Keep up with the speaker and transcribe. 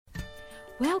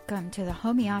Welcome to the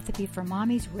Homeopathy for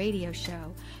Mommies radio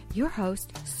show. Your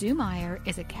host, Sue Meyer,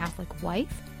 is a Catholic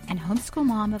wife and homeschool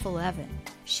mom of 11.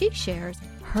 She shares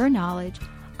her knowledge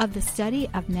of the study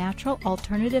of natural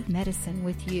alternative medicine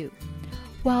with you.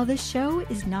 While this show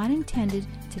is not intended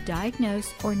to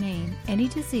diagnose or name any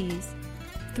disease,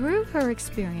 through her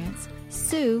experience,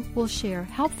 Sue will share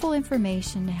helpful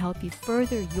information to help you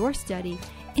further your study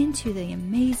into the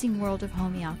amazing world of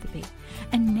homeopathy.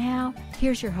 And now,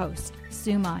 here's your host,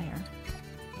 Sue Meyer.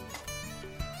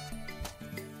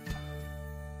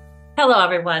 Hello,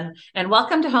 everyone, and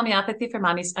welcome to Homeopathy for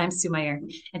Mommies. I'm Sue Meyer,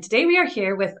 and today we are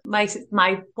here with my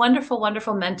wonderful,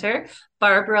 wonderful mentor,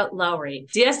 Barbara Lowry,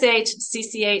 DSH,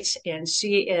 CCH, and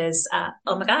she is,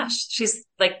 oh my gosh, she's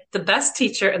like the best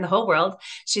teacher in the whole world.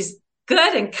 She's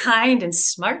good and kind and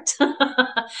smart.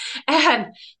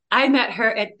 And I met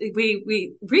her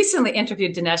we recently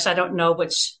interviewed Dinesh. I don't know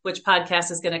which podcast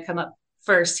is going to come up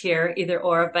first here, either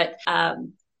or, but I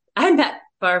met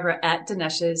Barbara at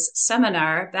Dinesh's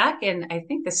seminar back in, I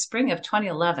think, the spring of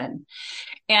 2011.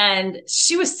 And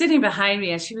she was sitting behind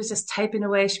me and she was just typing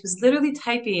away. She was literally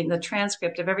typing the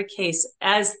transcript of every case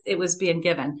as it was being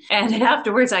given. And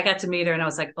afterwards I got to meet her and I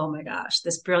was like, oh my gosh,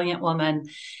 this brilliant woman.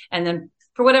 And then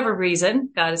for whatever reason,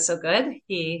 God is so good.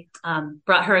 He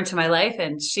brought her into my life,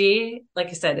 and she, like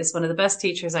I said, is one of the best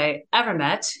teachers I ever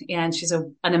met, and she's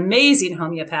an amazing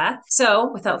homeopath.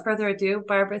 So without further ado,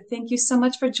 Barbara, thank you so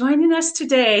much for joining us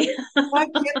today. I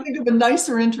can't think of a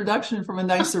nicer introduction from a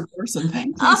nicer person.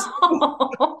 Thank you.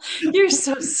 Oh, you're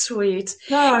so sweet.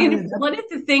 No, one of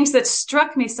the things that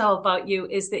struck me so about you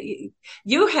is that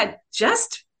you had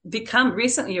just become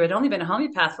recently, you had only been a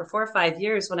homeopath for 4 or 5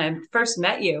 years when I first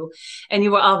met you, and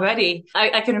you were already,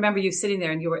 I can remember you sitting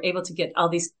there and you were able to get all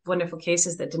these wonderful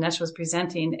cases that Dinesh was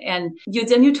presenting. And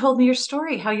you told me your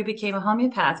story, how you became a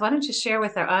homeopath. Why don't you share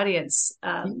with our audience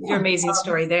your amazing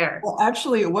story there? Well,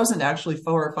 actually, it wasn't actually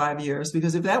 4 or 5 years,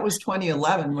 because if that was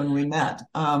 2011 when we met,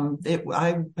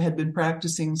 I had been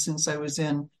practicing since I was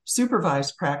in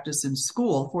supervised practice in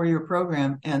school, 4-year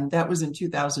program, and that was in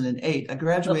 2008. I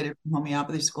graduated from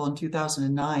homeopathy school in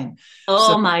 2009. Oh,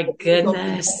 so, my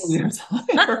goodness. Years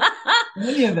later. In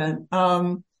any event,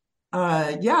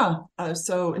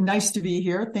 so nice to be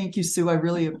here. Thank you, Sue. I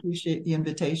really appreciate the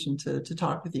invitation to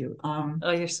talk with you.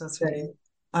 Oh, you're so sweet.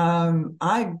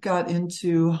 I got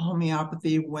into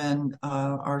homeopathy when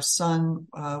our son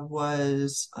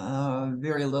was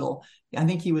very little. I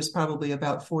think he was probably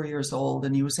about 4 years old,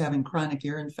 and he was having chronic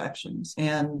ear infections.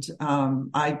 And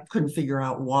I couldn't figure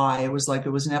out why. It was like it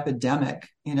was an epidemic.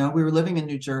 You know, we were living in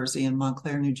New Jersey, in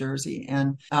Montclair, New Jersey,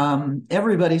 and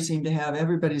everybody's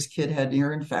kid had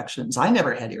ear infections. I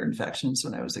never had ear infections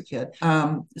when I was a kid.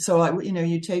 So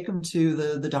you take them to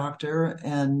the doctor,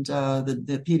 and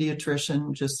the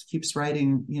pediatrician just keeps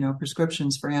writing,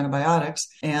 prescriptions for antibiotics,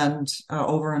 and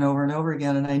over and over and over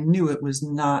again. And I knew it was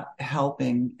not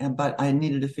helping, but I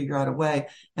needed to figure out a way.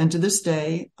 And to this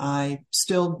day, I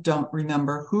still don't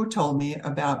remember who told me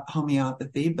about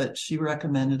homeopathy, but she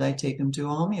recommended I take him to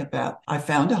a homeopath. I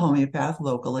found a homeopath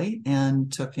locally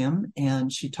and took him,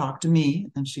 and she talked to me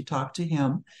and she talked to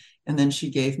him, and then she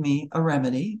gave me a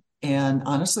remedy. And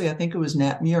honestly, I think it was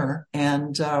Nat Muir.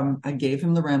 And I gave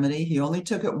him the remedy. He only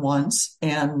took it once,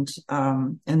 and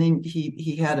then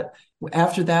he had.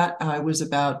 After that, I was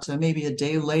about maybe a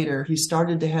day later, he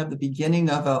started to have the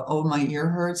beginning of my ear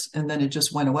hurts, and then it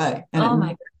just went away. And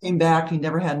it came back. He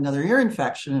never had another ear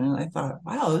infection. And I thought,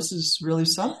 wow, this is really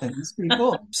something. It's pretty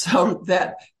cool. So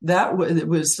it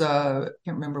was, I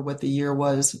can't remember what the year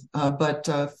was, but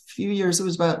a few years, it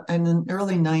was about in the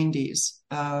early 90s.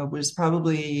 Was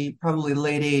probably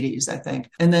late 80s, I think.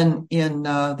 And then in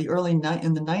the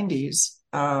in the 90s,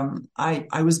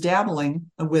 I was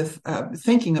dabbling with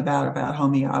thinking about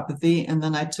homeopathy, and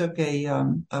then I took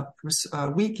a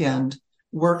weekend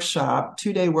workshop,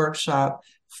 2-day workshop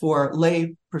for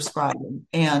lay prescribing,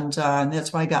 and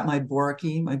that's why I got my book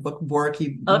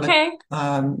Borky. Okay.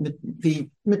 The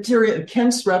Materia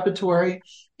Kent's Repertory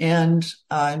and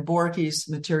Borky's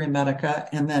Materia Medica,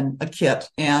 and then a kit,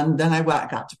 and then I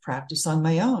got to practice on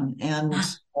my own, and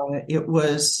it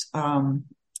was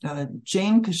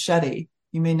Jane Cachetti.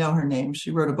 You may know her name. She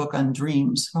wrote a book on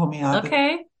dreams, homeopathy.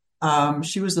 Okay.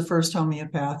 She was the first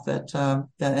homeopath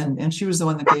and she was the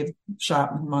one that gave a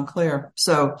shot in Montclair.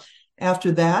 So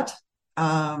after that,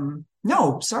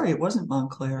 no, sorry, it wasn't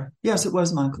Montclair. Yes, it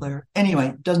was Montclair.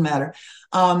 Anyway, doesn't matter.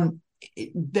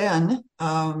 Then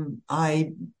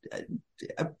I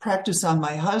practiced on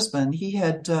my husband. He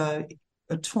had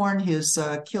torn his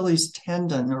Achilles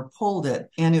tendon or pulled it,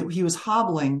 and he was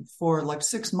hobbling for like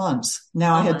 6 months.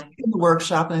 Now I had taken the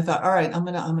workshop, and I thought, all right, I'm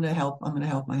gonna help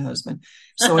my husband.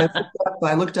 So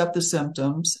I looked up the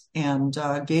symptoms and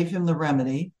gave him the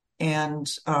remedy. And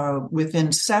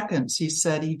within seconds, he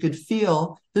said he could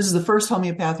feel, this is the first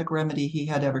homeopathic remedy he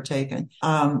had ever taken.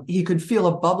 He could feel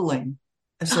a bubbling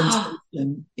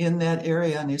sensation in that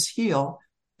area on his heel.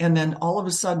 And then all of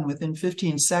a sudden, within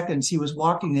 15 seconds, he was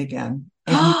walking again.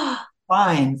 And he was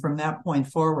fine from that point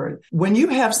forward. When you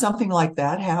have something like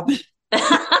that happen,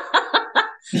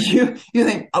 you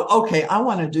think, oh, okay, I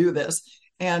want to do this.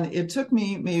 And it took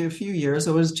me maybe a few years.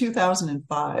 It was 2005.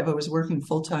 I was working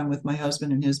full time with my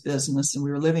husband in his business, and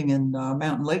we were living in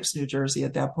Mountain Lakes, New Jersey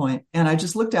at that point. And I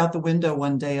just looked out the window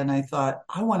one day and I thought,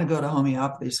 I want to go to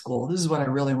homeopathy school. This is what I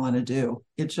really want to do.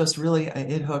 It just really,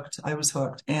 it hooked. I was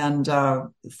hooked. And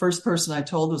the first person I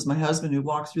told was my husband, who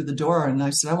walked through the door. And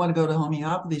I said, I want to go to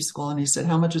homeopathy school. And he said,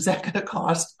 how much is that going to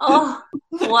cost? Oh,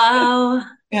 wow.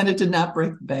 And it did not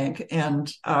break the bank. And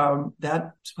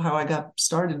that's how I got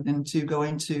started into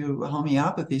going to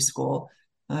homeopathy school.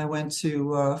 I went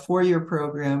to a 4-year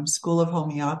program, School of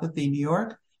Homeopathy, New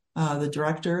York.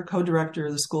 The co-director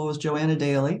of the school was Joanna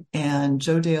Daly. And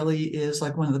Joe Daly is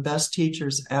like one of the best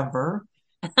teachers ever.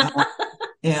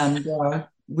 And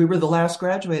we were the last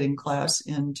graduating class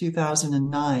in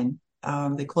 2009.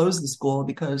 They closed the school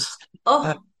because they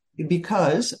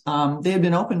had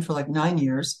been open for like 9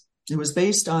 years. It was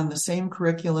based on the same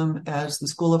curriculum as the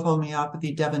School of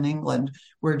Homeopathy, Devon, England,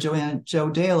 where Joe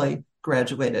Daly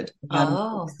graduated.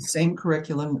 The same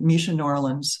curriculum, Misha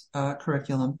Norland's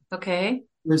curriculum. Okay.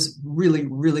 It was really,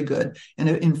 really good. And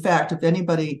in fact, if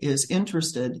anybody is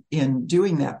interested in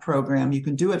doing that program, you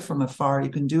can do it from afar. You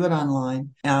can do it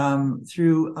online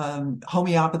through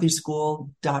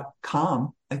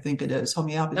homeopathyschool.com. I think it is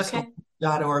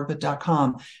homeopathyschool.org, but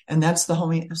 .com. And that's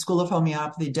the School of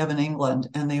Homeopathy, Devon, England.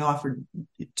 And they offered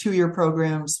 2-year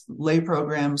programs, lay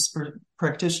programs,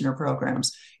 practitioner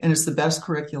programs. And it's the best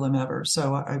curriculum ever.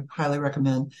 So I highly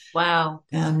recommend. Wow.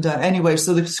 And anyway,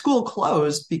 so the school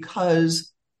closed because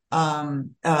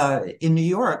in New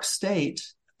York State,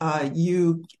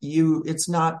 it's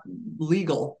not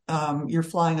legal. You're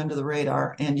flying under the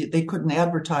radar, and they couldn't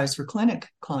advertise for clinic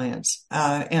clients.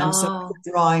 So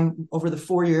drawing over the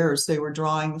 4 years, they were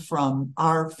drawing from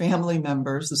our family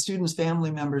members, the students'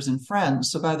 family members and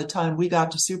friends. So by the time we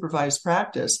got to supervised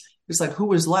practice, it's like, who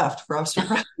was left for us to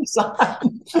practice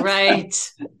on? Right.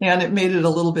 And it made it a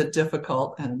little bit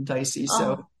difficult and dicey.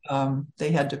 So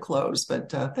they had to close, but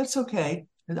that's okay.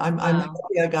 I'm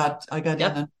happy I got in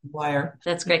on the wire.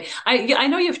 That's great. I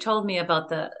know you've told me about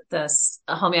the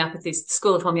homeopathy,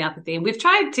 School of Homeopathy, and we've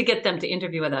tried to get them to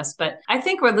interview with us, but I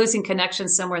think we're losing connection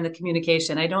somewhere in the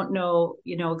communication. I don't know,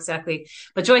 exactly,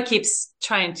 but Joy keeps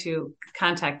trying to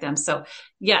contact them. So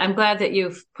yeah, I'm glad that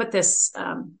you've put this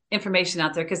information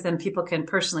out there, because then people can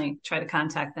personally try to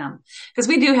contact them. Because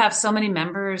we do have so many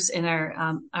members in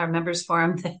our members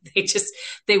forum that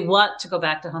they want to go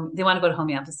back to they want to go to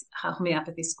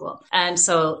homeopathy school. And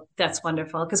so that's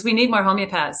wonderful, because we need more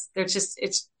homeopaths. A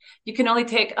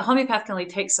homeopath can only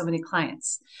take so many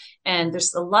clients, and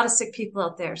there's a lot of sick people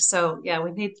out there. So yeah,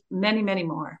 we need many, many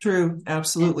more. True.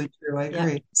 Absolutely true. I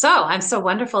agree. Yeah. So I'm so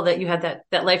wonderful that you had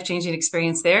that life-changing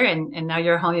experience there. And now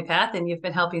you're a homeopath, and you've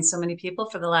been helping so many people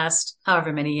for the last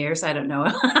however many years. I don't know.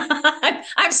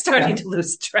 I'm starting to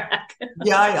lose track.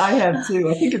 Yeah, I have too.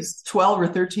 I think it's 12 or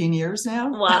 13 years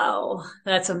now. Wow.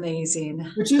 That's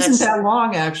amazing. Which isn't that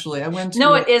long, actually.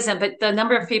 No, it isn't. But the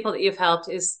number of people that you've helped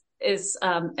is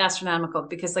astronomical,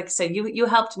 because like I said, you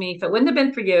helped me. If it wouldn't have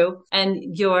been for you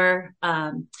and your,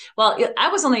 I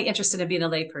was only interested in being a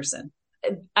lay person.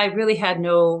 I really had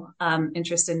no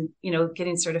interest in,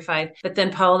 getting certified. But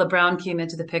then Paola Brown came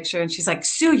into the picture, and she's like,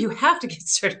 Sue, you have to get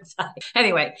certified.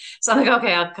 Anyway, so I'm like,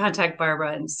 okay, I'll contact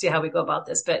Barbara and see how we go about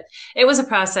this. But it was a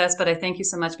process, but I thank you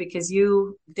so much, because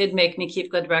you did make me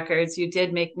keep good records. You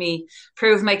did make me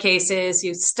prove my cases.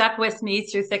 You stuck with me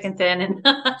through thick and thin, and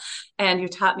and you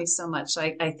taught me so much.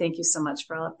 I thank you so much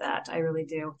for all of that. I really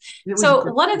do.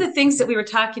 So one of the things that we were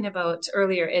talking about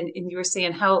earlier, and you were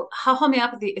saying how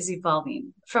homeopathy is evolving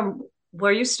from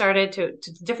where you started to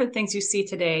different things you see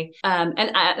today. And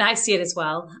I see it as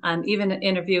well. Even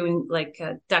interviewing like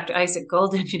Dr. Isaac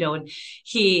Golden, and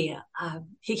he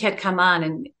had come on,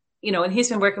 and and he's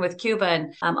been working with Cuba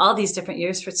and all these different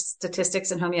years for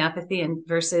statistics and homeopathy and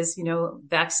versus,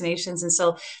 vaccinations. And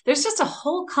so there's just a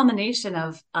whole culmination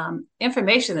of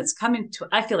information that's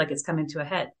I feel like it's coming to a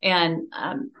head. And,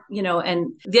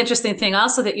 and the interesting thing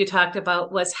also that you talked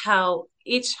about was how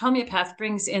each homeopath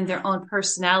brings in their own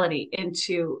personality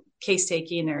into case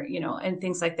taking or, and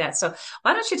things like that. So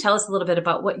why don't you tell us a little bit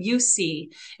about what you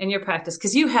see in your practice?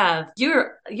 Because you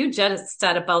just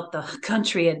said about the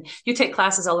country and you take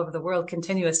classes all over the world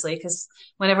continuously. Because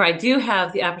whenever I do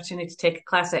have the opportunity to take a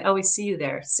class, I always see you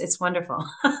there. It's wonderful.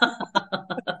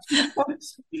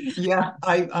 Yeah,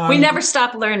 we never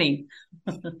stop learning.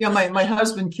 Yeah, my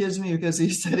husband kids me because he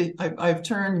said I've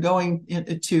turned going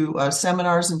to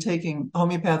seminars and taking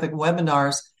homeopathic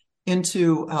webinars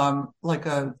into like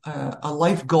a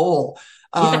life goal.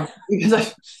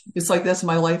 Because it's like that's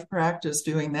my life practice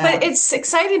doing that. But it's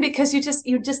exciting because you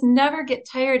just never get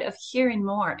tired of hearing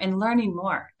more and learning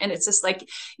more. And it's just like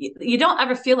you don't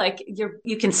ever feel like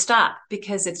you can stop,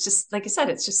 because it's just like I said,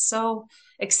 it's just so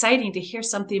exciting to hear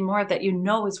something more that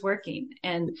is working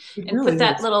and really put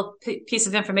that little piece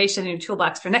of information in your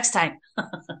toolbox for next time.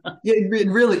 Yeah, it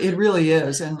really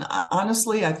is. And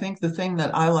honestly, I think the thing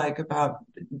that I like about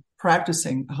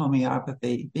practicing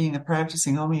homeopathy, being a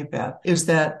practicing homeopath, is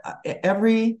that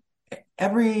every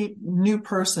new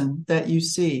person that you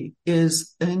see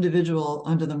is an individual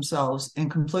unto themselves and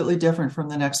completely different from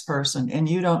the next person. And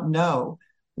you don't know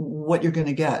what you're going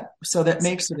to get. So that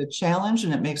makes it a challenge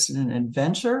and it makes it an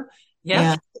adventure.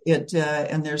 Yeah.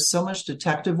 And there's so much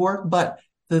detective work, but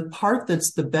the part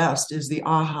that's the best is the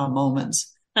aha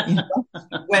moments.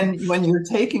 When you're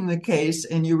taking the case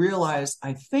and you realize,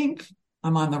 I think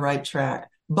I'm on the right track.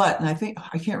 But, and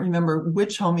I can't remember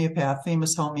which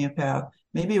famous homeopath,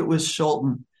 maybe it was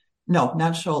Scholten. No,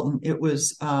 not Scholten. It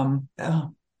was, can't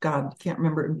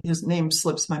remember. His name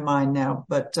slips my mind now.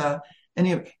 But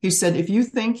and he said, if you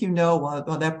think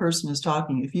while that person is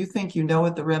talking, if you think you know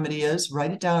what the remedy is,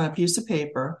 write it down on a piece of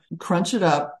paper, crunch it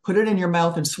up, put it in your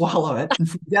mouth and swallow it and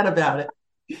forget about it.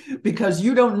 Because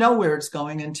you don't know where it's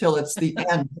going until it's the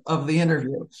end of the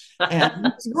interview. And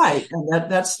that's right. And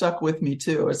that stuck with me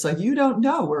too. It's like, you don't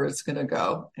know where it's going to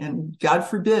go. And God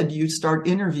forbid you start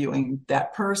interviewing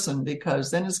that person,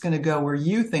 because then it's going to go where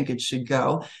you think it should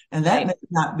go. And that may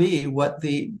not be what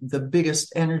the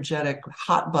biggest energetic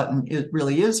hot button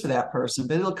really is for that person,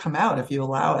 but it'll come out if you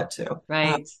allow it to.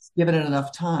 Right. Give it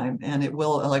enough time, and it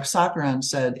will, like Sakharan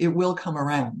said, it will come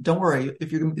around. Don't worry.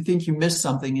 If you think you missed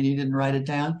something and you didn't write it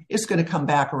down, it's going to come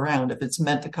back around if it's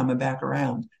meant to come back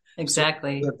around.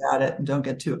 Exactly. So about it, and don't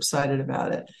get too excited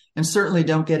about it. And certainly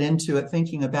don't get into it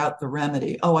thinking about the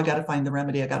remedy. Oh, I got to find the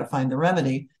remedy. I got to find the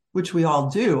remedy, which we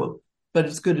all do. But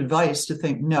it's good advice to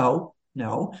think, no.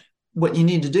 What you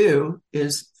need to do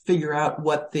is figure out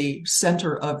what the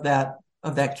center of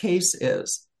that case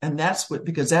is. And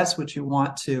because that's what you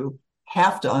want to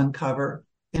have to uncover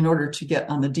in order to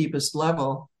get on the deepest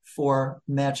level for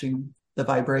matching the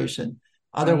vibration.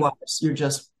 Otherwise, you're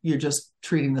just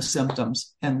treating the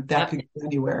symptoms, and that could go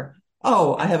anywhere.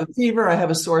 Oh, I have a fever, I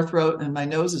have a sore throat, and my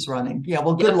nose is running. Yeah,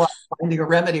 well, good luck finding a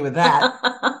remedy with that.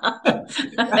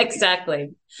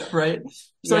 Exactly. Right.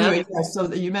 So anyway,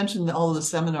 so you mentioned all of the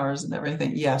seminars and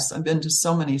everything. Yes, I've been to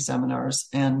so many seminars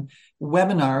and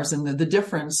webinars, and the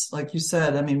difference, like you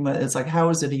said, I mean, it's like, how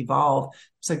has it evolved?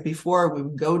 It's like before we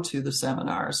would go to the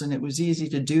seminars and it was easy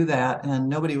to do that and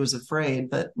nobody was afraid.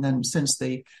 But then since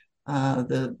the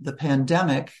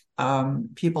pandemic,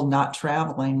 people not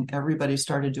traveling, everybody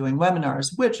started doing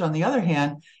webinars, which on the other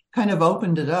hand, kind of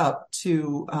opened it up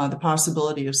to the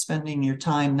possibility of spending your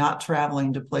time not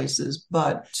traveling to places,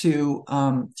 but to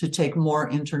take more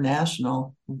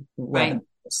international webinars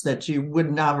that you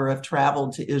would never have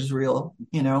traveled to Israel,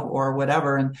 or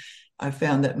whatever. And I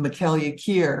found that Mikel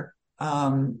Yakir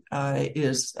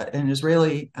is an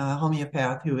Israeli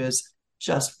homeopath who is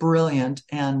just brilliant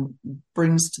and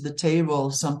brings to the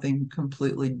table something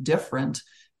completely different.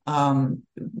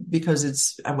 Because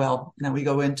it's, now we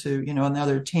go into,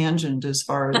 another tangent as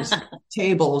far as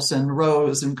tables and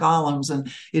rows and columns,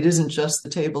 and it isn't just the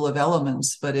table of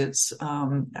elements, but it's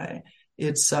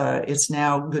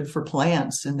now good for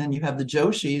plants. And then you have the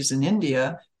Joshis in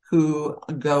India who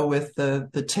go with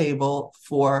the table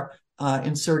for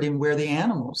inserting where the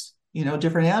animals,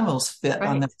 different animals fit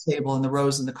on that table, and the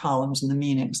rows and the columns and the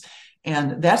meanings.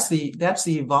 And that's the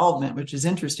evolvement, which is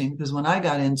interesting, because when I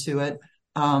got into it,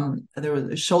 there was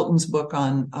Scholten's book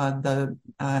on the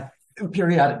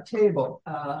periodic table,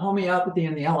 Homeopathy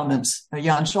and the Elements,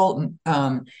 Jan Scholten.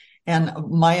 And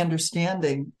my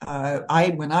understanding,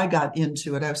 when I got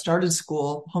into it, I started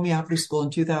homeopathy school in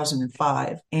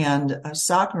 2005, and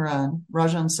Rajan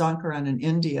Sakharan in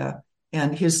India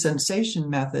and his sensation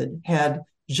method had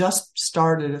just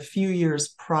started a few years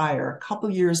prior,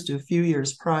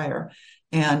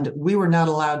 and we were not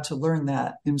allowed to learn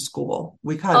that in school.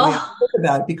 We heard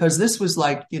about it because this was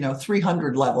like,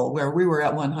 300 level, where we were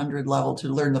at 100 level to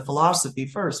learn the philosophy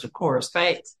first, of course.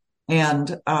 Right.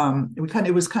 And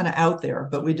it was kind of out there,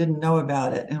 but we didn't know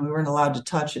about it, and we weren't allowed to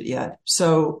touch it yet.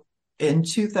 So in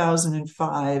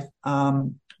 2005,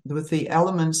 with the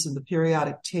elements of the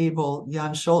periodic table,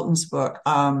 Jan Scholten's book,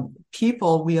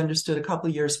 people, we understood a couple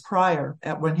of years prior,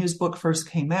 when his book first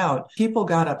came out, people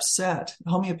got upset.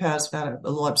 Homeopaths got a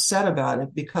little upset about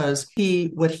it because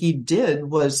what he did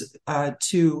was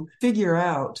to figure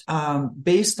out,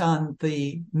 based on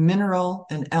the mineral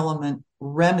and element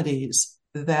remedies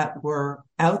that were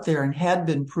out there and had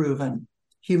been proven,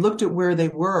 he looked at where they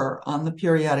were on the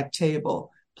periodic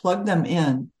table, plugged them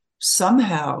in.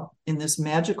 Somehow, in this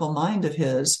magical mind of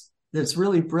his, that's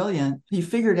really brilliant, he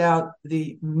figured out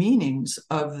the meanings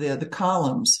of the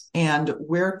columns and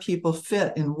where people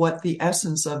fit and what the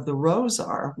essence of the rose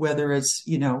are, whether it's,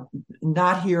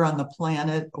 not here on the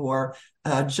planet or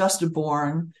just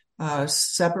born,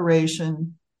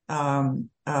 separation,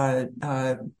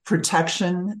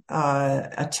 protection,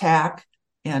 attack,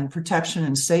 and protection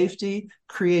and safety,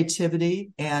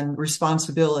 creativity, and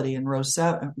responsibility in row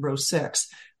 6.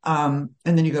 And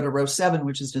then you go to row 7,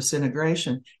 which is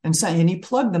disintegration. And he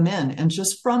plugged them in. And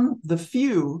just from the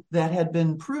few that had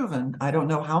been proven, I don't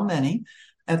know how many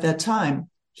at that time,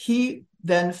 he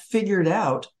then figured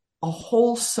out a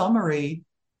whole summary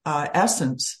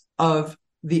essence of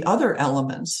the other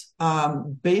elements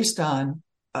based on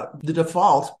the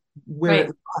default where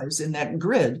it lies in that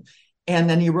grid. And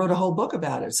then he wrote a whole book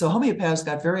about it. So homeopaths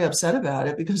got very upset about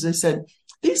it because they said,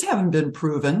 these haven't been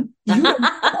proven. You don't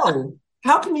know.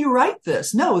 How can you write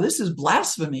this? No, this is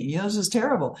blasphemy. This is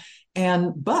terrible.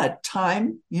 But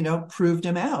time, proved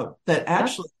him out that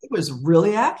actually it was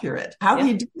really accurate. How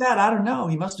he did that, I don't know.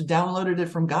 He must have downloaded it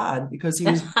from God because he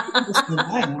was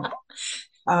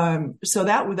so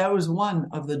that was one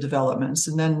of the developments.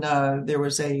 And then there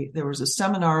was a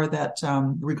seminar that,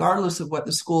 regardless of what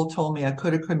the school told me I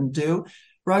could or couldn't do,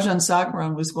 Rajan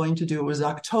Sakharan was going to do. It was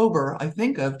October, I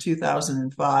think, of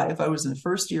 2005. I was a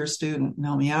first-year student in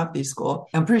homeopathy school.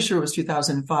 I'm pretty sure it was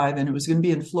 2005, and it was going to be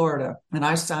in Florida. And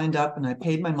I signed up, and I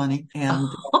paid my money. And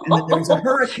then there was a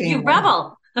hurricane. You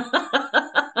rebel.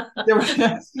 There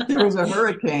was a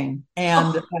hurricane,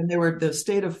 and the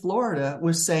state of Florida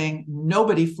was saying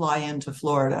nobody fly into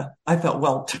Florida. I thought,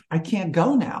 well, I can't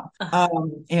go now.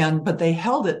 But they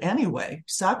held it anyway.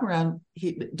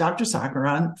 Dr.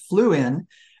 Sakharan flew in,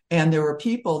 and there were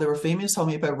famous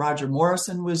homeopaths. Roger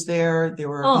Morrison was there. There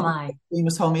were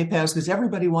famous homeopaths because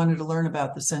everybody wanted to learn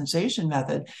about the sensation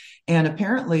method. And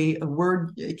apparently a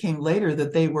word came later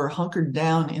that they were hunkered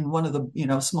down in one of the,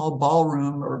 small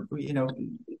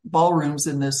ballrooms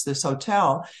in this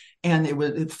hotel.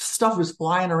 And stuff was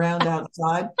flying around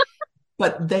outside.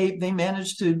 But they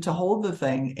managed to hold the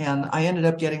thing, and I ended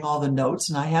up getting all the notes,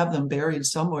 and I have them buried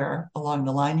somewhere along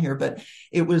the line here. But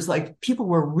it was like people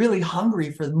were really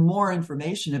hungry for more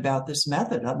information about this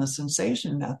method, on the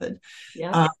sensation method.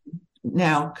 Yeah.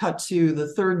 Now, cut to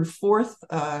the 3rd and 4th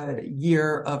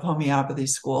year of homeopathy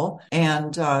school,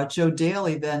 and Joe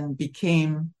Daly then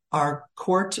became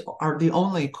the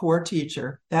only core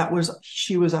teacher.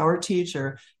 She was our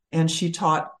teacher, and she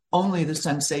taught only the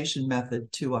sensation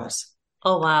method to us.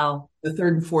 Oh, wow. The 3rd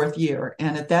and 4th year.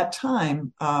 And at that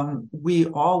time, we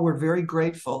all were very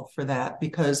grateful for that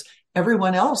because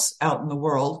everyone else out in the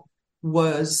world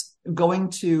was going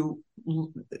to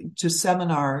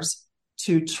seminars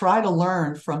to try to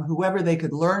learn from whoever they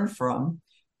could learn from.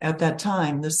 At that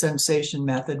time, the sensation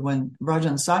method, when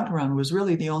Rajan Sakharan was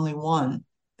really the only one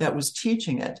that was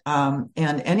teaching it. And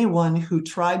anyone who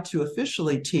tried to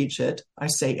officially teach it, I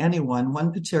say anyone,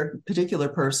 one particular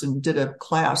person did a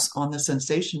class on the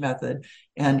sensation method,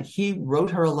 and he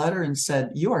wrote her a letter and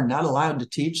said, "You are not allowed to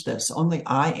teach this. Only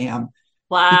I am."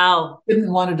 Wow. He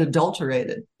didn't want it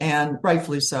adulterated, and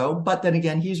rightfully so. But then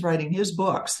again, he's writing his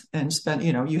books and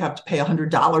you have to pay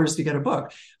 $100 to get a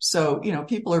book. So,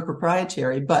 people are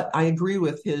proprietary, but I agree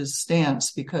with his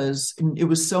stance because it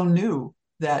was so new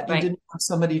that you didn't want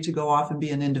somebody to go off and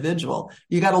be an individual.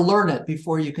 You got to learn it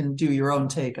before you can do your own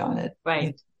take on it.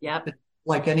 Right. Yep.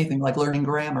 Like anything, like learning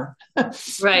grammar.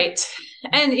 Right.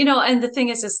 And, and the thing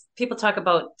is people talk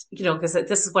about, because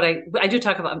this is what I do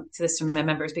talk about this to my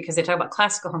members, because they talk about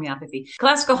classical homeopathy.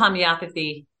 Classical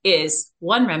homeopathy is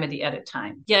one remedy at a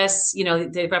time. Yes,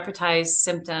 they repertize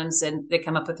symptoms and they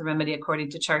come up with a remedy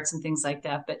according to charts and things like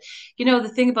that. But, the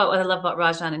thing about what I love about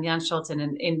Rajan and Jan Scholten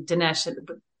and Dinesh,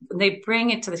 when they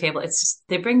bring it to the table,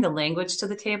 they bring the language to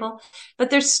the table, but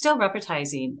they're still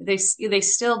repertising. They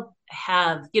still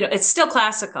have, it's still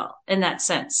classical in that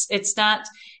sense.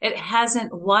 It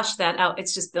hasn't washed that out.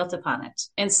 It's just built upon it.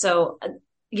 And so,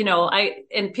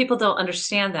 and people don't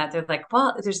understand that. They're like,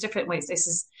 well, there's different ways. This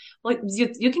is, well,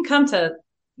 you can come to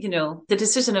the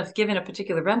decision of giving a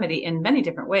particular remedy in many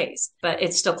different ways, but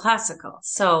it's still classical.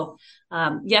 So,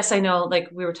 yes, I know, like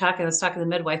I was talking to the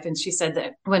midwife, and she said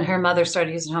that when her mother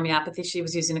started using homeopathy, she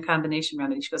was using a combination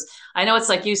remedy. She goes, I know it's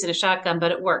like using a shotgun,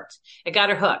 but it worked. It got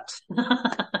her hooked.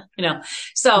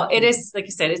 So it is, like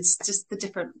you said, it's just the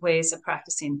different ways of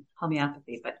practicing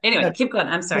homeopathy. But anyway, keep going.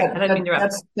 I'm sorry. I didn't mean to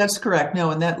interrupt. That's correct.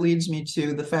 No, and that leads me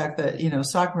to the fact that,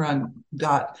 Sakharan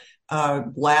got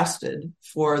blasted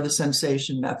for the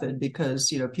sensation method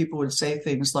because, people would say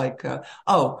things like,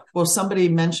 oh, well, somebody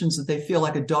mentions that they feel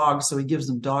like a dog, so he gives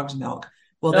them dog's milk.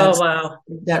 Well,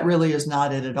 that really is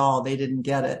not it at all. They didn't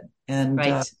get it. And,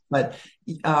 right. But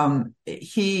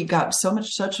he got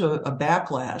such a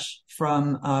backlash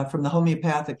from the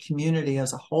homeopathic community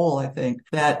as a whole, I think,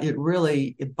 that it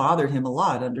bothered him a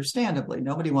lot, understandably.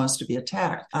 Nobody wants to be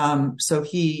attacked. So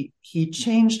he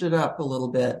changed it up a little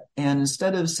bit. And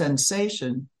instead of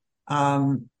sensation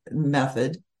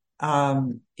method,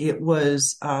 it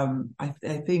was, I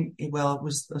think, well, it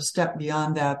was a step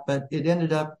beyond that, but it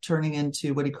ended up turning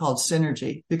into what he called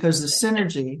synergy, because the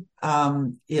synergy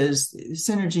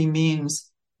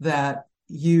means that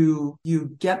you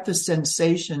get the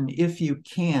sensation, if you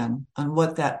can, on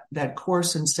what that core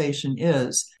sensation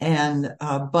is. And,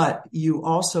 but you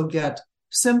also get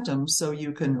symptoms, so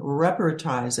you can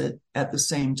reparatize it at the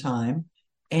same time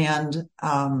and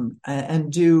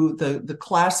do the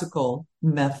classical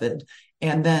method.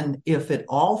 And then if it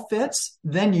all fits,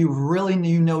 then you've really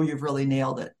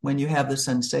nailed it when you have the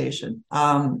sensation.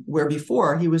 Where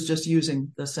before he was just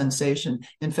using the sensation.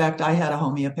 In fact, I had a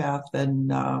homeopath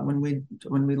when we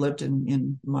lived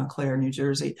in Montclair, New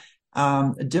Jersey,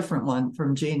 a different one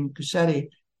from Jean Cuschetti.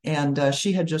 And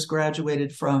she had just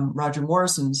graduated from Roger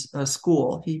Morrison's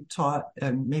school. He taught,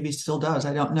 maybe still does,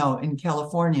 I don't know, in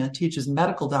California, teaches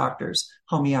medical doctors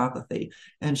homeopathy.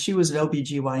 And she was an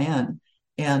OBGYN.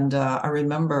 And I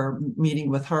remember meeting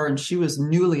with her, and she was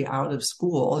newly out of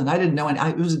school. And I didn't know,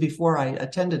 it was before I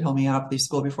attended homeopathy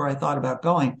school, before I thought about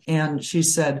going. And she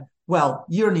said, well,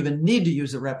 you don't even need to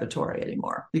use a repertory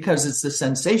anymore because it's the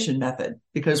sensation method.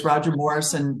 Because Roger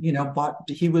Morrison,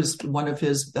 he was one of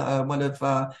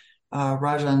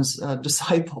Rajan's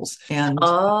disciples. And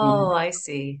I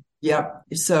see. Yep.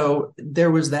 So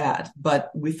there was that, but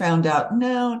we found out,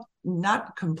 no,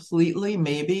 not completely.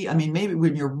 Maybe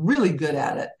when you're really good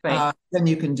at it, right. Then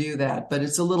you can do that, but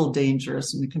it's a little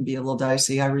dangerous and it can be a little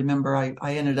dicey. I remember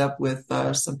I ended up with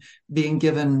being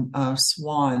given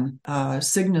Swan,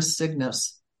 Cygnus,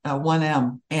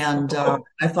 1M. And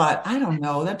I thought, I don't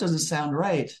know, that doesn't sound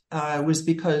right. It was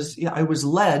because I was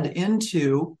led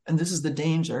into, and this is the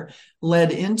danger,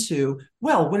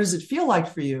 well, what does it feel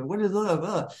like for you? What is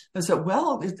I said,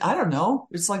 well, I don't know.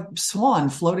 It's like swan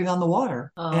floating on the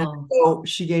water. Oh. And so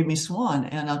she gave me Swan,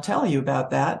 and I'll tell you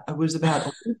about that. It was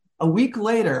about a week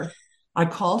later, I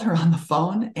called her on the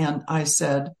phone and I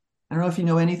said, I don't know if you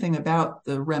know anything about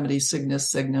the remedy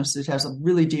Cygnus. It has a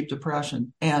really deep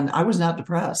depression. And I was not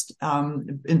depressed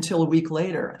until a week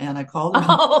later. And I called her.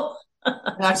 Oh.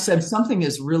 And I said, something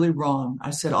is really wrong.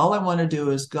 I said, all I want to do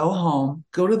is go home,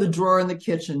 go to the drawer in the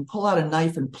kitchen, pull out a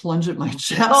knife and plunge at my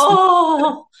chest.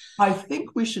 Oh. I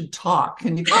think we should talk.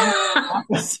 Can you come to my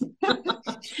office?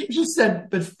 She said,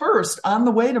 but first, on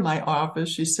the way to my office,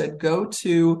 she said, go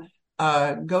to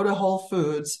Whole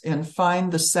Foods and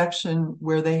find the section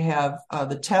where they have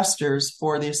the testers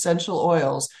for the essential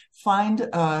oils. Find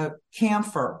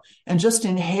camphor and just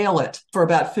inhale it for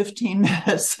about 15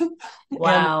 minutes.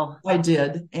 Wow. And I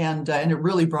did, and it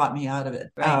really brought me out of it.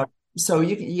 Right. So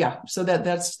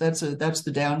that's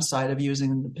the downside of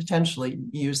potentially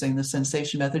using the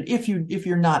sensation method if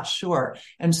you're not sure.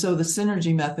 And so the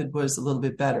synergy method was a little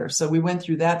bit better. So we went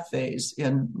through that phase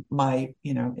in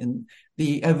in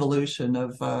the evolution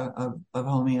of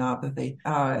homeopathy.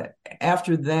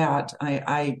 After that,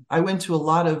 I went to a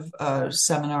lot of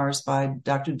seminars by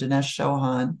Dr. Dinesh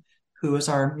Chauhan, who is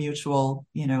our mutual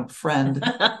friend.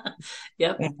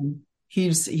 Yep. And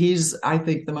he's I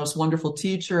think the most wonderful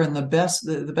teacher, and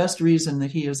the best reason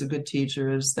that he is a good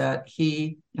teacher is that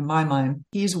he, in my mind,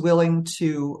 he's willing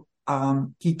to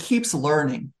he keeps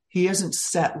learning. He isn't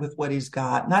set with what he's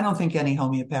got. And I don't think any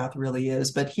homeopath really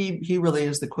is, but he really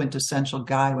is the quintessential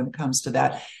guy when it comes to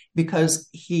that, because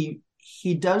he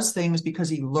does things because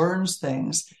he learns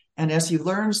things. And as he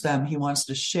learns them, he wants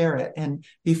to share it. And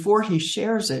before he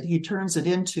shares it, he turns it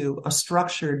into a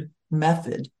structured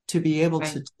method to be able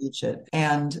to teach it.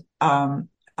 And that's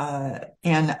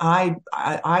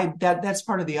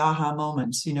part of the aha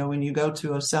moments, when you go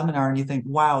to a seminar and you think,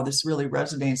 wow, this really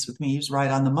resonates with me. He's right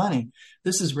on the money.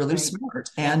 This is really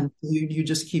smart. And you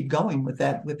just keep going with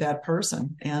that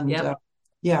person. And,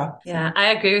 Yeah. Yeah, I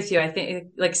agree with you. I think,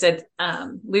 like I said,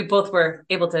 we both were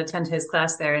able to attend his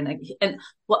class there, and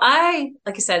well,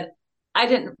 like I said,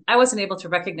 I wasn't able to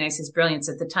recognize his brilliance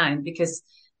at the time because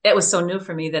it was so new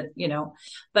for me that,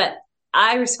 but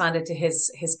I responded to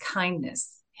his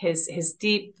kindness, his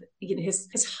deep,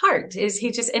 his heart is he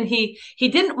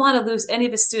didn't want to lose any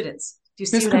of his students. Do you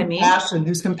see what I mean?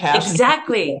 Who's compassion.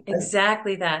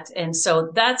 Exactly that. And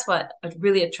so that's what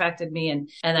really attracted me. And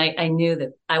I knew that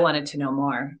I wanted to know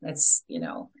more.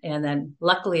 And then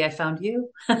luckily I found you.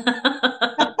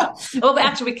 Well,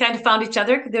 actually we kind of found each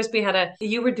other.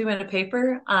 You were doing a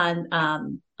paper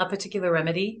on, a particular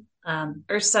remedy,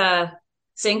 Ursa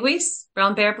sanguis,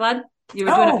 brown bear blood. You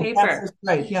were doing a paper. That's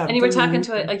right. Yeah. And you were talking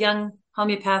to a young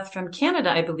homeopath from Canada,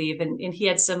 I believe, and he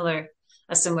had a similar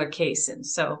case. And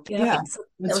so, that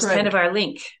was right. Kind of our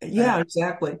link. Yeah,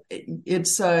 exactly.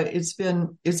 It's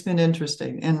been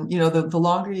interesting. And, the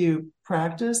longer you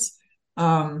practice,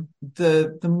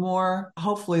 the more,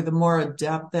 hopefully the more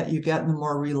adept that you get and the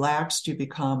more relaxed you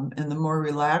become. And the more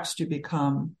relaxed you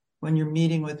become when you're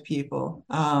meeting with people,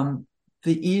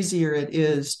 the easier it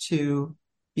is to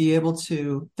be able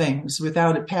to things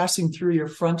without it passing through your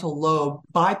frontal lobe,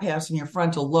 bypassing your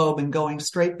frontal lobe and going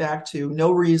straight back to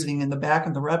no reasoning in the back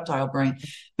of the reptile brain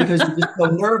because you're just so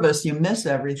nervous, you miss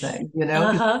everything,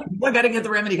 I got to get the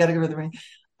remedy,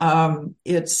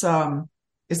 it's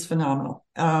phenomenal.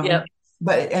 Yep.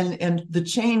 But, and the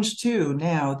change too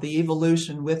now, the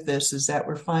evolution with this is that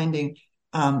we're finding,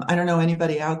 I don't know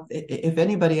if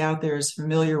anybody out there is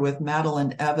familiar with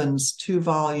Madeline Evans'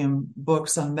 2-volume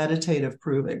books on meditative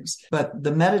provings, but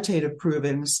the meditative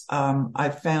provings, I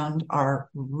found are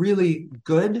really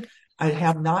good. I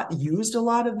have not used a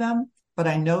lot of them, but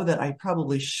I know that I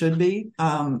probably should be,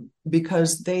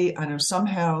 because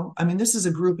this is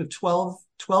a group of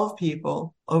 12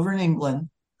 people over in England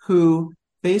who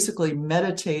basically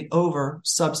meditate over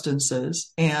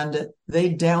substances, and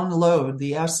they download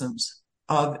the essence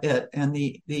of it and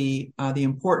the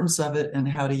importance of it and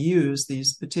how to use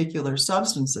these particular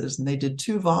substances. And they did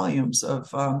 2 volumes of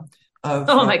oh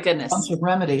my goodness, bunch of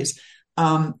remedies.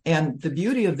 And the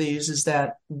beauty of these is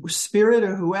that spirit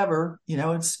or whoever,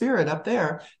 it's spirit up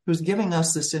there who's giving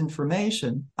us this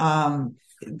information,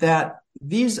 that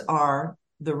these are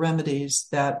the remedies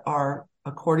that are,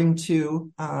 according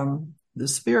to the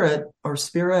spirit or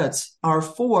spirits, are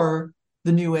for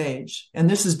the new age. And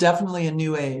this is definitely a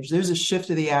new age. There's a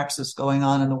shift of the axis going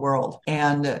on in the world,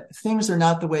 and things are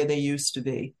not the way they used to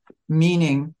be,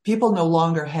 meaning people no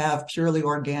longer have purely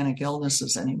organic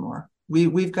illnesses anymore.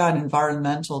 We've got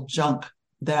environmental junk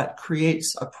that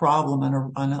creates a problem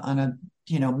on a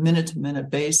minute to minute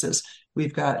basis.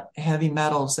 We've got heavy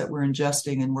metals that we're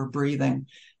ingesting and we're breathing,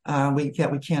 we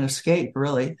can't escape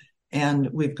really. And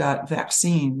we've got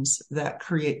vaccines that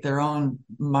create their own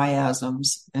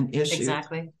miasms and issues.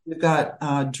 Exactly. We've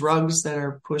got drugs that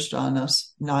are pushed on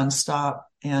us nonstop,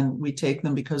 and we take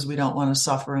them because we don't want to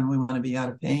suffer and we want to be out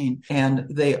of pain. And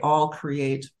they all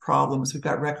create problems. We've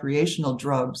got recreational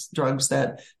drugs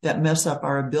that mess up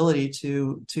our ability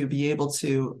to be able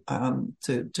to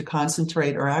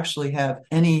concentrate or actually have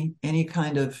any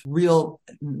kind of real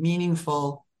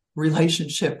meaningful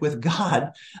relationship with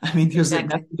God. I mean, there's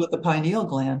nothing with the pineal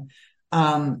gland.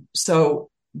 So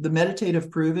the meditative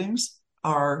provings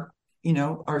are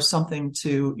something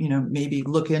to, maybe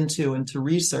look into and to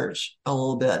research a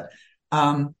little bit.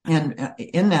 And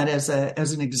in that, as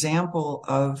an example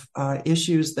of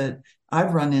issues that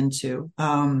I've run into,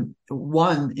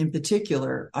 one in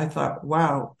particular, I thought,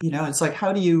 wow, it's like,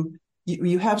 how do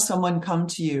you have someone come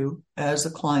to you as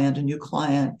a new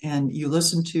client, and you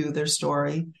listen to their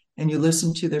story and you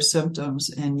listen to their symptoms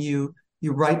and you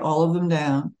write all of them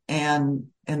down, and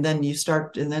then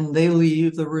then they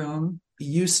leave the room.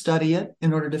 You study it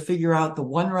in order to figure out the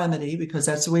one remedy, because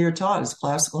that's the way you're taught, is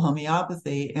classical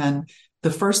homeopathy. And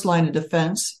the first line of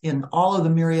defense in all of the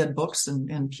myriad books and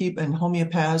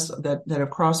homeopaths that have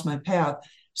crossed my path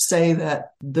say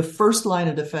that the first line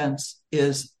of defense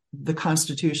is the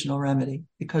constitutional remedy,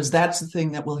 because that's the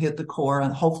thing that will hit the core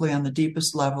and hopefully on the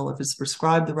deepest level if it's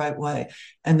prescribed the right way.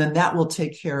 And then that will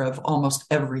take care of almost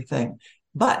everything.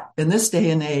 But in this day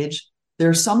and age, there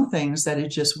are some things that it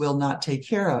just will not take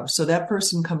care of. So that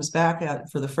person comes back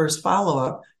for the first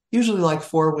follow-up, usually like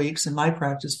 4 weeks in my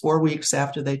practice, 4 weeks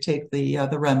after they take the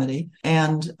remedy.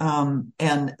 And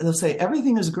they'll say,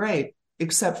 everything is great,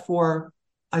 except for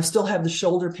I still have the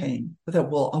shoulder pain. But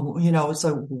it's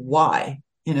like, why?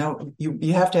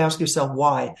 You have to ask yourself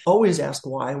why. Always ask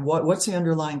why. What's the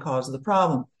underlying cause of the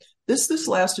problem? This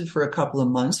lasted for a couple of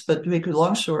months, but to make a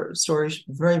long story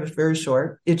very, very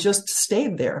short, it just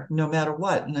stayed there no matter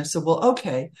what. And I said, well,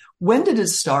 okay, when did it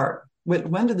start?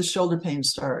 When did the shoulder pain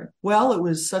start? Well, it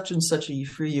was such and such a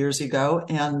few years ago.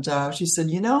 And she said,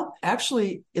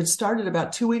 actually, it started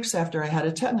about 2 weeks after I had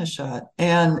a tetanus shot.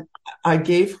 And I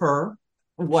gave her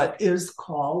what is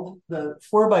called the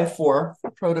 4x4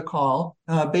 protocol,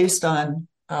 based on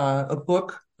a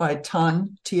book by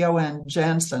Ton, T-O-N,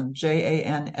 Jansen,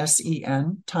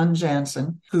 Jansen, Ton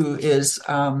Jansen, who is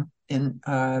in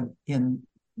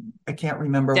I can't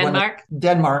remember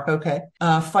Denmark. Okay.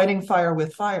 Fighting fire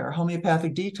with fire,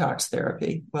 homeopathic detox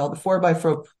therapy. Well, the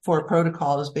 4x4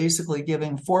 protocol is basically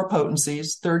giving 4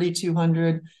 potencies,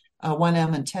 3200,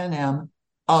 1M and 10M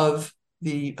of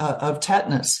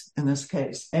tetanus in this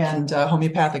case, and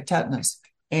homeopathic tetanus.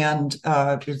 And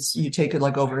you take it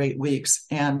like over 8 weeks.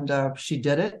 And she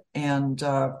did it. And,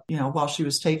 while she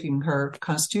was taking her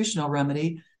constitutional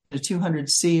remedy, the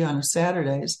 200C on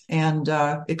Saturdays, and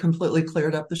it completely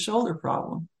cleared up the shoulder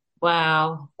problem.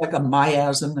 Wow. Like a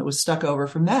miasm that was stuck over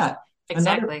from that.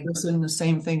 Exactly. Another person, the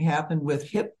same thing happened with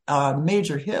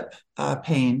major hip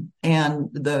pain, and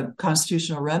the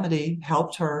constitutional remedy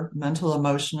helped her mental,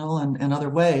 emotional, and other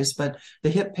ways. But the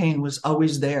hip pain was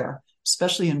always there,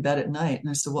 especially in bed at night. And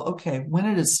I said, well, okay, when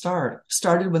did it start?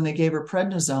 Started when they gave her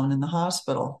prednisone in the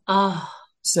hospital. Oh.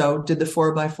 So did the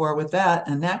 4x4 with that,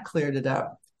 and that cleared it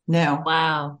up. Now,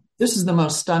 wow. This is the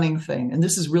most stunning thing, and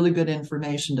this is really good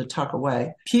information to tuck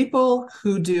away. People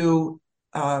who do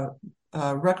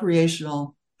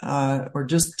recreational or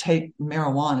just take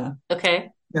marijuana,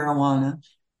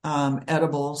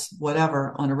 edibles,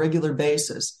 whatever, on a regular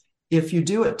basis, if you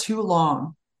do it too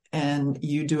long and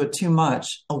you do it too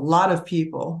much, a lot of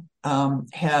people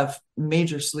have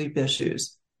major sleep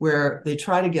issues where they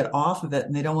try to get off of it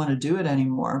and they don't want to do it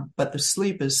anymore. But the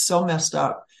sleep is so messed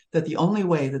up that the only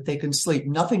way that they can sleep,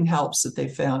 nothing helps that they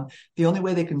found. The only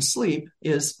way they can sleep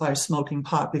is by smoking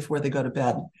pot before they go to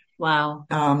bed. Wow.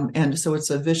 And so it's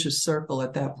a vicious circle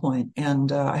at that point. And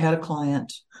I had a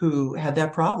client who had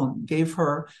that problem.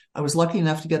 I was lucky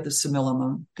enough to get the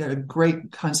Similimum, got a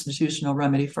great constitutional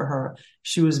remedy for her.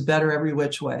 She was better every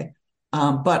which way.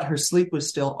 But her sleep was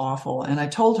still awful. And I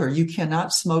told her, you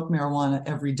cannot smoke marijuana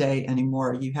every day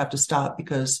anymore. You have to stop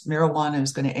because marijuana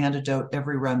is going to antidote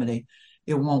every remedy.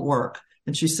 It won't work.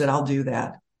 And she said, I'll do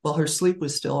that. Well, her sleep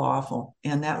was still awful,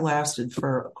 and that lasted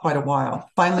for quite a while.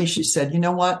 Finally, she said, you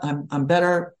know what? I'm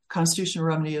better. Constitutional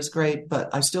remedy is great, but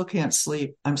I still can't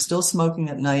sleep. I'm still smoking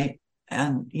at night,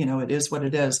 and, it is what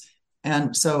it is.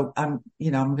 And so I'm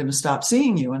going to stop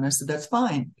seeing you. And I said, that's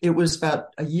fine. It was about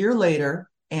a year later,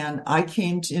 and I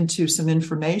came into some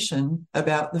information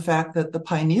about the fact that the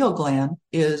pineal gland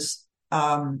is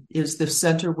the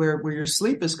center where your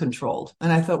sleep is controlled.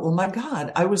 And I thought, well, my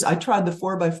God, I tried the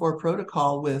 4x4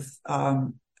 protocol with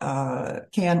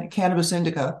cannabis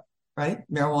indica, right?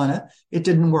 Marijuana. It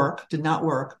did not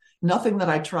work. Nothing that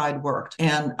I tried worked.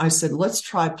 And I said, let's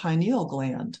try pineal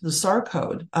gland, the SAR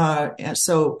code. And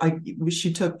so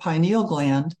she took pineal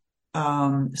gland,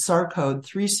 SAR code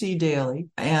 3C daily.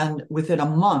 And within a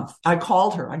month, I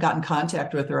called her. I got in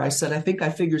contact with her. I said, I think I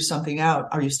figured something out.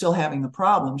 Are you still having the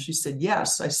problem? She said,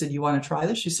 yes. I said, you want to try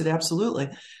this? She said, absolutely.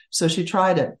 So she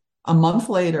tried it. A month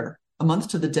later, a month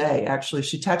to the day, actually,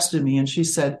 she texted me and she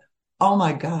said, oh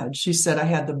my God. She said, I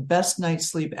had the best night's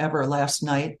sleep ever last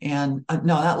night. And no,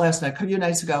 not last night, a few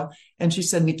nights ago. And she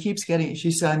said, and it keeps getting,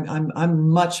 she said, I'm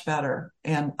much better.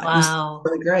 And wow. This is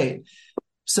really great.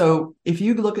 So if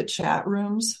you look at chat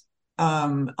rooms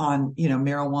on,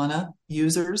 marijuana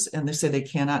users, and they say they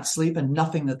cannot sleep and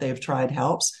nothing that they've tried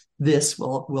helps, this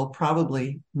will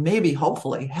probably, maybe,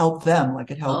 hopefully help them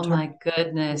like it helped her. Oh my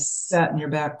goodness. That in your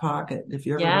back pocket if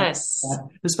you ever yes. That.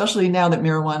 Especially now that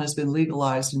marijuana has been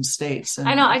legalized in states. And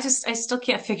I know. I still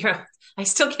can't figure out. I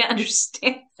still can't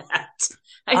understand that.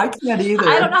 I can't either.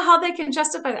 I don't know how they can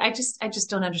justify it. I just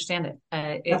don't understand it.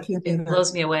 It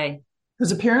blows me away.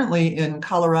 Because apparently in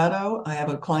Colorado, I have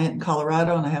a client in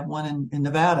Colorado and I have one in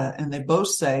Nevada, and they both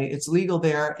say it's legal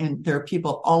there, and there are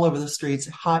people all over the streets,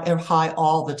 high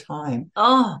all the time.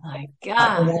 Oh my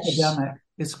gosh. Epidemic.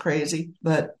 It's crazy,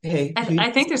 but hey. I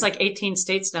think there's like 18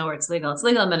 states now where it's legal. It's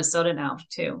legal in Minnesota now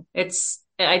too.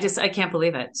 I can't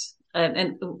believe it.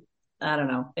 And I don't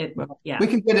know. Yeah. We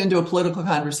could get into a political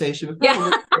conversation.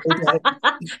 Yeah.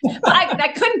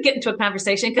 I couldn't get into a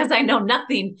conversation because I know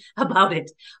nothing about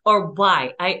it or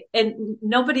why. I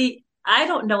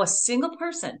don't know a single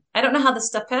person. I don't know how this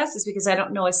stuff passes because I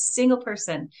don't know a single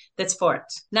person that's for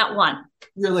it. Not one.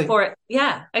 Really? For it.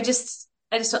 Yeah.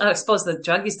 I suppose the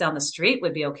druggies down the street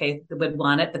would be okay, would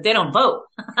want it, but they don't vote.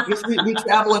 We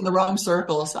travel in the wrong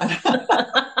circles.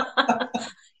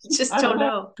 Just don't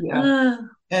know. Yeah.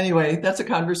 Anyway, that's a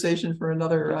conversation for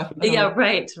another. Yeah,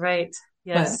 right.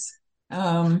 Yes.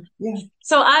 But, yeah.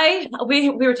 So we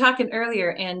were talking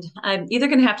earlier, and I'm either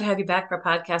going to have you back for a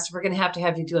podcast, or we're going to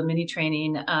have you do a mini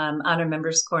training on our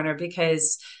members corner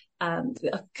because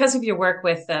of your work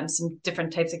with some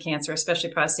different types of cancer,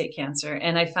 especially prostate cancer.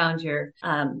 And I found your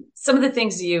some of the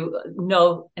things you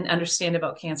know and understand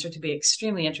about cancer to be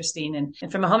extremely interesting. And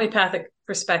from a homeopathic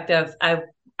perspective,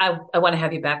 I want to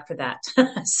have you back for that.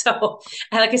 So,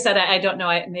 like I said, I don't know.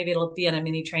 Maybe it'll be on a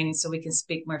mini training so we can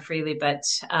speak more freely. But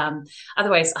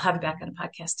otherwise, I'll have you back on a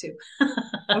podcast too,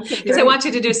 because I want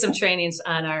you to do some trainings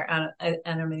on our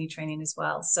mini training as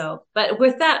well. So, but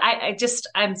with that,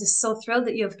 I'm just so thrilled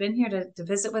that you have been here to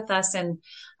visit with us. And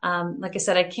like I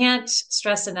said, I can't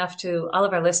stress enough to all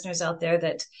of our listeners out there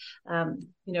that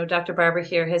Dr. Barbara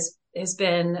here has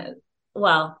been,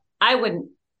 well, I wouldn't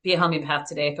be a homeopath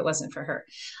today if it wasn't for her.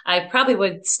 I probably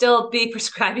would still be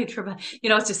prescribing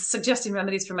just suggesting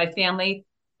remedies for my family.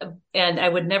 And I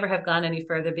would never have gone any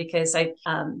further because I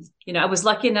was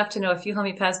lucky enough to know a few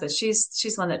homeopaths, but she's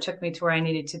one that took me to where I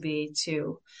needed to be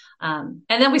too. And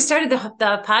then we started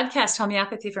the podcast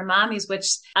Homeopathy for Mommies,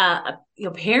 which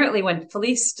apparently when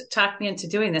Felice talked me into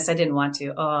doing this, I didn't want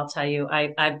to. Oh, I'll tell you,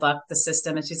 I bucked the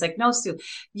system. And she's like, no, Sue,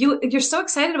 you're so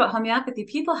excited about homeopathy.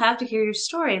 People have to hear your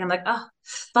story. And I'm like, oh,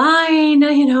 fine,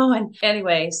 and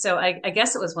anyway, so I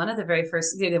guess it was one of the very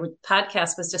first, the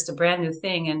podcast was just a brand new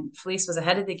thing. And Felice was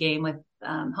ahead of the game with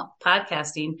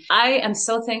podcasting. I am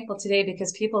so thankful today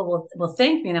because people will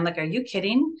thank me. And I'm like, are you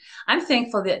kidding? I'm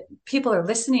thankful that people are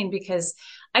listening because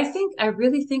I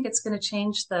really think it's going to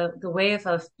change the way of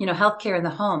healthcare in the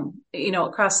home,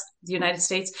 across the United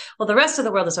States. Well, the rest of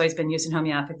the world has always been using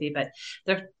homeopathy, but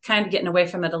they're kind of getting away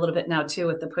from it a little bit now too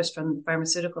with the push from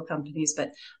pharmaceutical companies.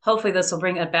 But hopefully this will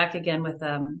bring it back again with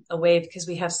a wave because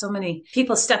we have so many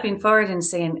people stepping forward and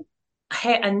saying,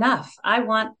 hey, enough. I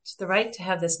want the right to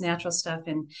have this natural stuff.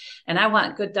 And I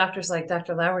want good doctors like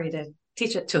Dr. Lowry to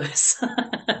teach it to us.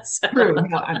 So. True.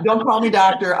 Don't call me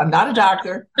doctor. I'm not a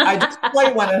doctor. I just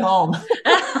play one at home.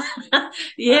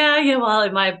 Yeah. Well,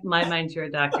 in my mind, you're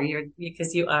a doctor.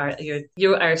 Because you are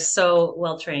so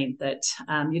well trained that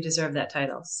you deserve that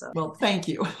title. So, well, thank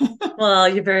you. Well,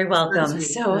 you're very welcome.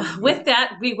 So, with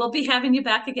that, we will be having you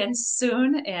back again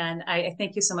soon, and I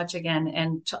thank you so much again.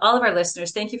 And to all of our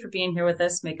listeners, thank you for being here with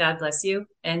us. May God bless you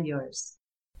and yours.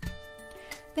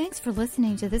 Thanks for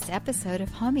listening to this episode of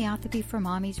Homeopathy for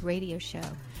Mommies radio show.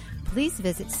 Please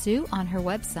visit Sue on her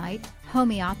website,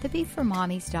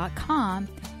 homeopathyformommies.com,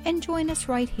 and join us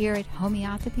right here at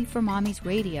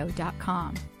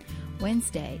homeopathyformommiesradio.com,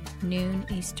 Wednesday, noon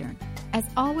Eastern. As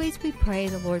always, we pray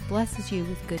the Lord blesses you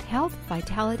with good health,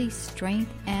 vitality,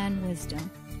 strength, and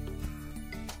wisdom.